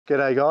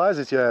G'day guys,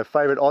 it's your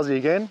favourite Aussie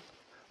again,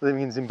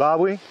 living in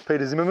Zimbabwe,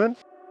 Peter Zimmerman.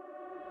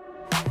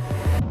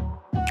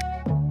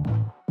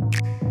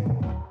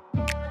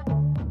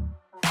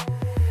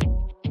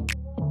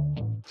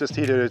 Just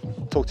here to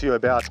talk to you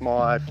about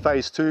my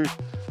phase 2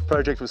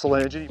 project with Solar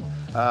Energy.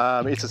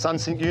 It's a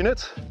SunSync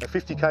unit, a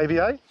 50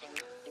 kVA.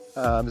 It's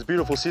a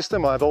beautiful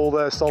system. I have all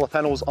the solar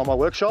panels on my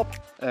workshop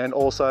and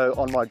also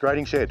on my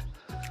grading shed.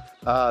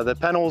 The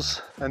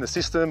panels and the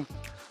system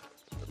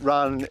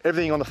run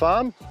everything on the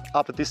farm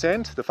up at this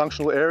end, the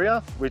functional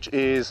area, which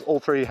is all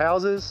 3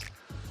 houses,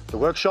 the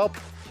workshop,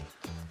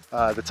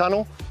 the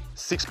tunnel,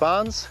 6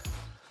 barns,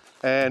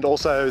 and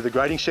also the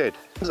grading shed.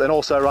 And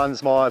also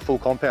runs my full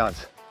compound,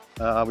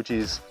 which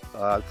is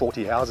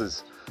 40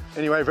 houses.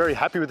 Anyway, very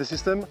happy with the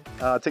system.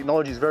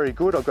 Technology is very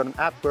good. I've got an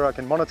app where I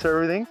can monitor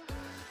everything.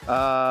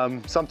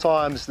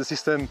 Sometimes the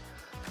system,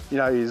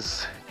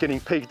 is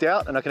getting peaked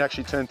out, and I can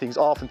actually turn things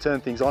off and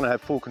turn things on and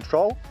have full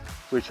control,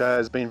 which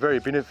has been very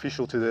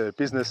beneficial to the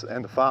business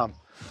and the farm.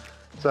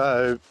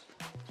 So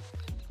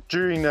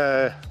during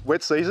the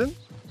wet season,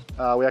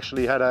 we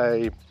actually had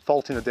a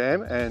fault in the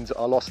dam and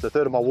I lost a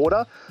third of my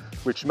water,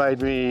 which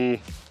made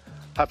me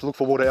have to look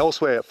for water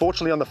elsewhere.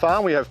 Fortunately on the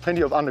farm we have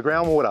plenty of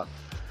underground water.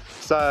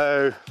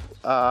 So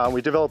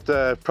we developed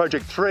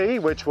Project 3,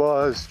 which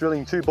was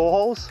drilling 2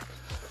 boreholes,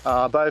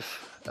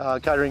 both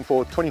catering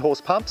for 20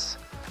 horse pumps.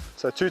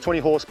 So 2 20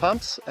 horse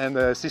pumps, and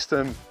the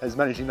system is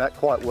managing that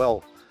quite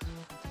well.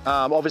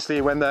 Obviously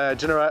when the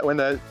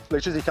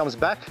electricity comes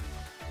back,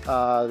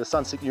 the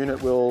SunSync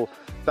unit will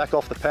back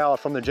off the power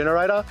from the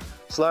generator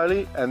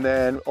slowly, and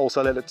then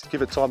also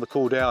give it time to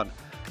cool down,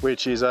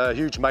 which is a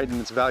huge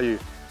maintenance value.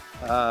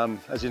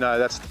 As you know,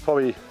 that's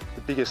probably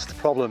the biggest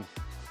problem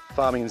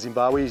farming in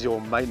Zimbabwe is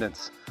your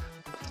maintenance.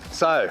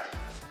 So,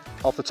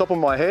 off the top of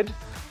my head,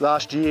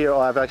 last year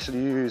I've actually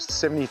used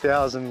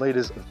 70,000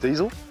 litres of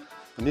diesel,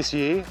 and this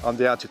year I'm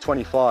down to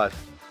 25.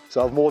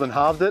 So I've more than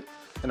halved it,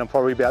 and I'm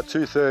probably about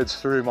 2/3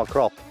 through my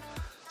crop.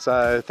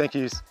 So thank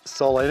you,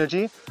 Solar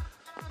Energy.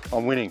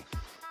 I'm winning.